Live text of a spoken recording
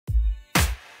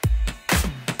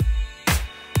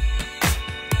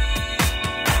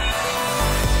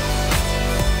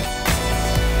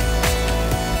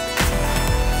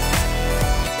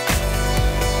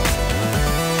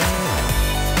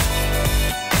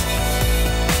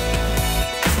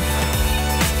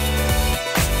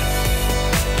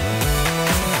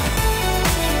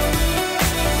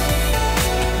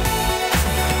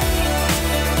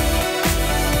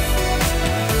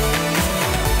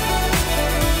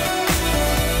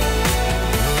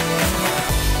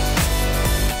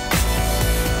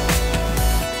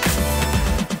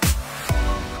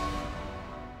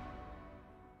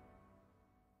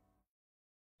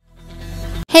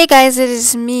Hey guys, it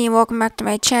is me. Welcome back to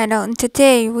my channel. And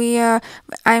today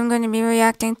I'm going to be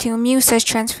reacting to Musa's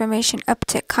transformation up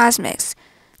to Cosmetix.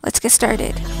 Let's get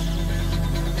started.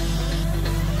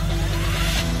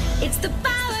 It's the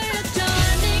power of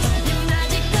Cosmetix, your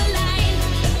magical light.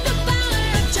 The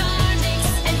power of Cosmetix,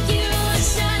 and you are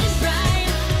shining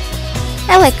bright.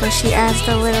 I like when she adds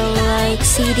the little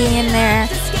CD in there,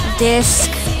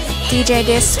 disc, DJ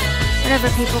disc, whatever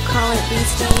people call it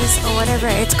these days, or whatever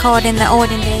it's called in the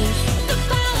olden days.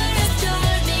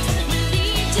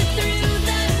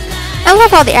 I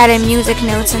love all the added music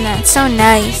notes in that. It's so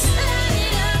nice.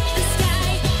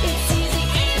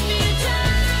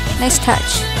 Nice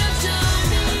touch.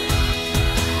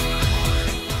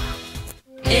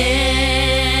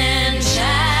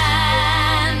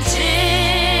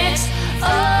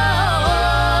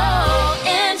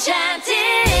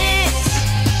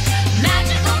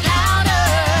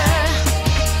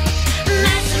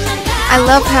 I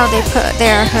love how they put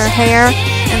her hair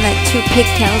in like two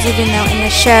pigtails, even though in the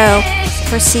show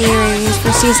for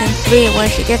season 3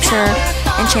 where she gets her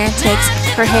Enchantrix,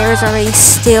 her hair is already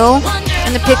still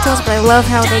in the pigtails, but I love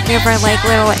how they give her like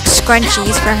little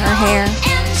scrunchies for her hair.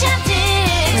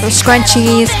 Little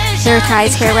scrunchies, hair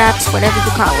ties, hair wraps, whatever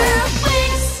you call it.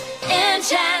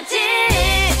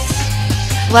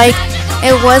 Like,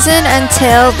 it wasn't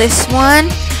until this one,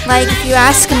 like if you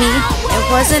ask me, it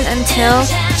wasn't until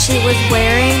she was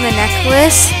wearing the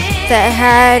necklace that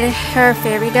had her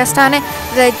fairy dust on it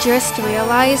that I just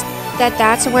realized that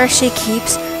that's where she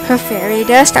keeps her fairy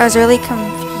dust. I was really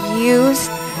confused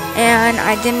and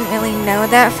I didn't really know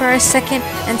that for a second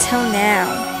until now.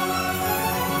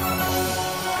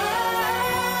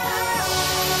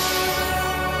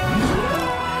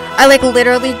 I like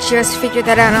literally just figured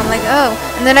that out and I'm like, oh.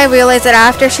 And then I realized that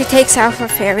after she takes out her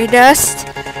fairy dust,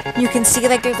 you can see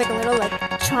like there's like a little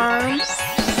like charm,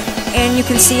 and you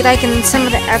can see like in some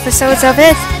of the episodes of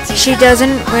it, she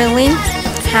doesn't really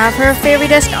have her fairy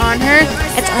dust on her.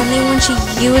 It's only when she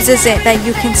uses it that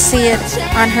you can see it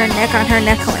on her neck, on her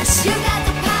necklace.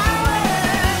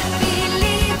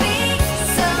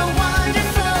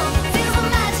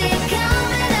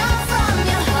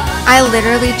 I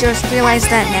literally just realized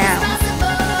that now.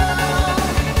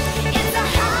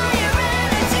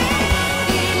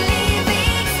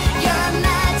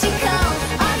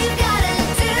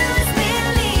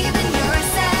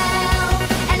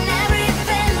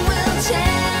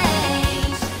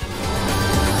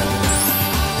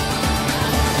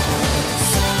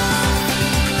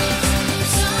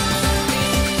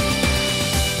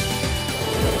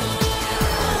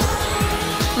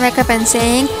 Like I've been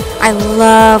saying, I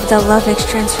love the Lovix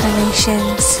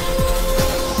transformations.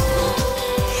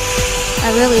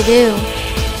 I really do.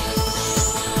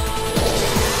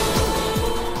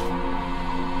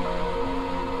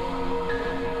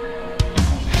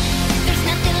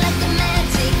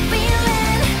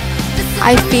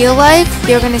 I feel like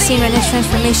you're gonna see my next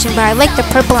transformation, but I like the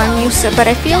purple on Musa, but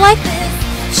I feel like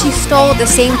she stole the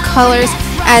same colors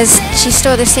as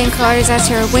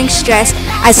her Winx dress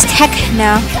as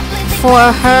Techna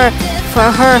for her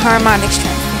harmonics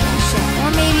transformation.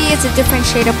 Or maybe it's a different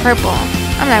shade of purple.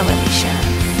 I'm not really sure.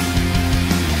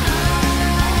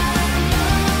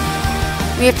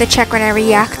 We have to check when I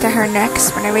react to her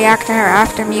next, when I react to her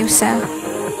after Musa.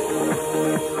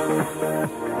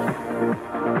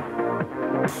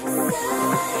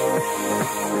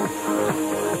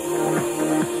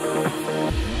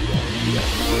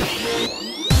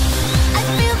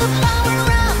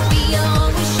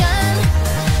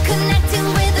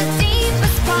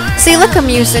 See, look at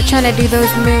Musa trying to do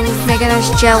those moves, making us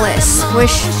jealous.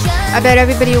 I bet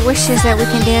everybody wishes that we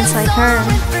can dance like her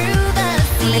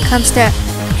when it comes to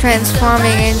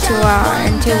transforming into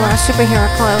superhero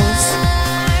clothes.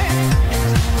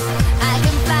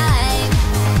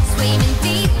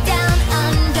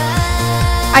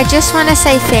 I just want to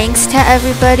say thanks to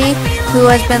everybody who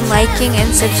has been liking and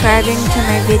subscribing to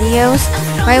my videos.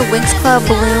 My Winx Club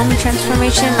Bloom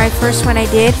transformation, my first one I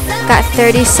did, got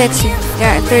 36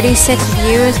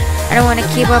 views. I don't want to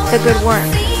keep up the good work.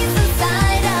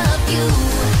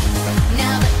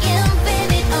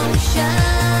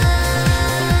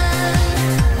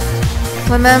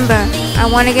 Remember, I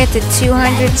want to get to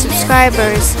 200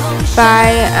 subscribers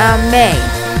by May,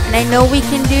 and I know we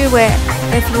can do it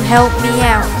if you help me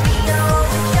out.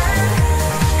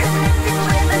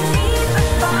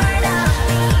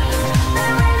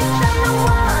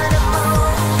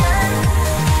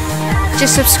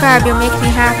 Just subscribe, you'll make me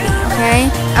happy, okay?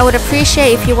 I would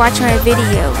appreciate if you watch my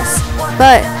videos,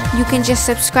 but you can just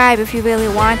subscribe if you really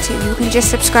want to. You can just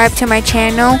subscribe to my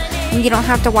channel You don't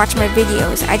have to watch my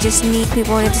videos. I just need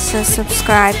people to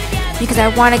subscribe because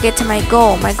I want to get to my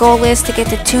goal. My goal is to get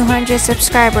to 200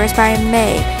 subscribers by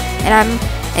May, and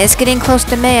it's getting close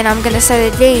to May, and I'm gonna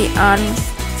set a date on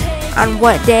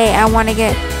what day I want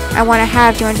to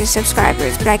have 200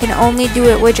 subscribers. But I can only do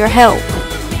it with your help.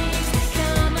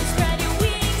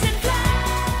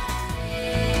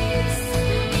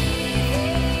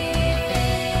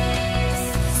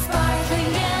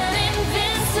 Sparkling and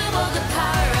invincible, the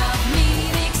power of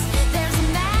Mimix. There's a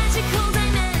magical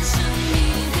dimension,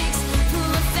 Mimix,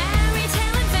 full of fairy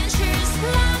tale adventures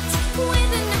locked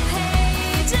within the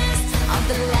pages of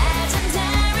the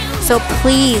legendary. So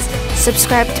please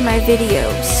subscribe to my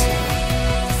videos.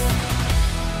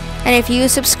 And if you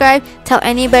subscribe, tell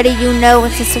anybody you know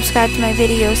to subscribe to my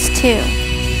videos too.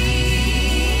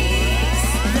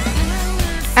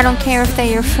 I don't care if they're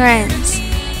your friends,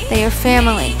 they're your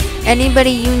family,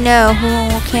 anybody you know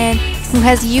who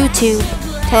has YouTube.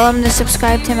 Tell them to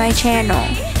subscribe to my channel.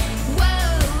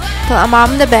 Tell them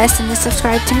I'm the best and to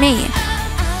subscribe to me.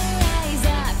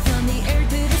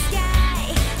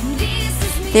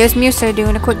 There's Musa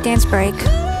doing a quick dance break.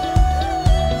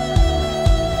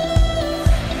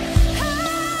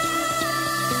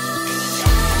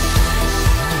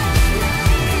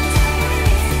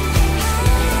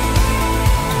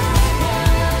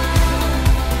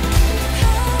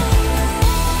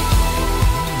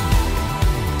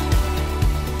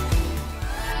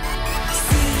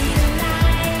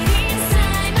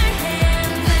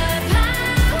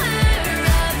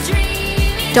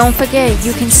 Don't forget,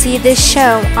 you can see this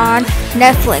show on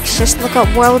Netflix. Just look up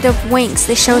World of Winx.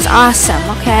 This show's awesome,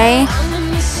 okay?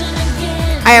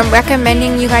 I am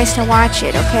recommending you guys to watch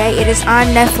it, okay? It is on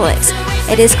Netflix.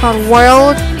 It is called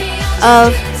World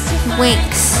of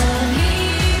Winx.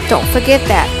 Don't forget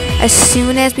that. As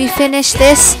soon as we finish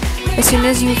this, as soon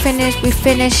as you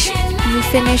finish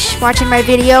watching my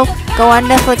video, go on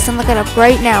Netflix and look it up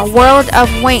right now. World of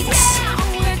Winx.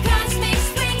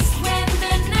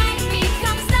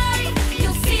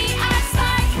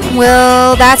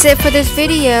 Well, that's it for this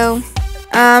video.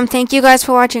 Thank you guys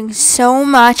for watching so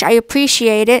much. I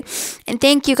appreciate it. And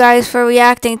thank you guys for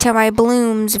reacting to my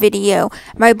Blooms video.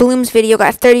 My Blooms video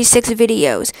got 36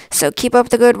 videos. So keep up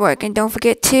the good work. And don't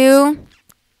forget to...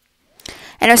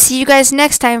 And I'll see you guys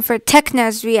next time for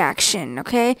Tekna's reaction,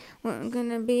 okay? We're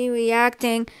gonna be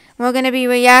reacting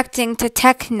to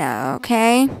Tekna,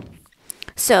 okay?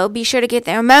 So be sure to get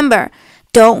there. Remember,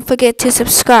 don't forget to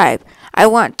subscribe. I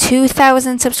want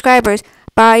 2,000 subscribers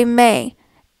by May.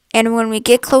 And when we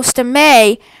get close to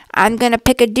May, I'm going to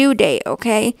pick a due date,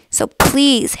 okay? So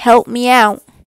please help me out.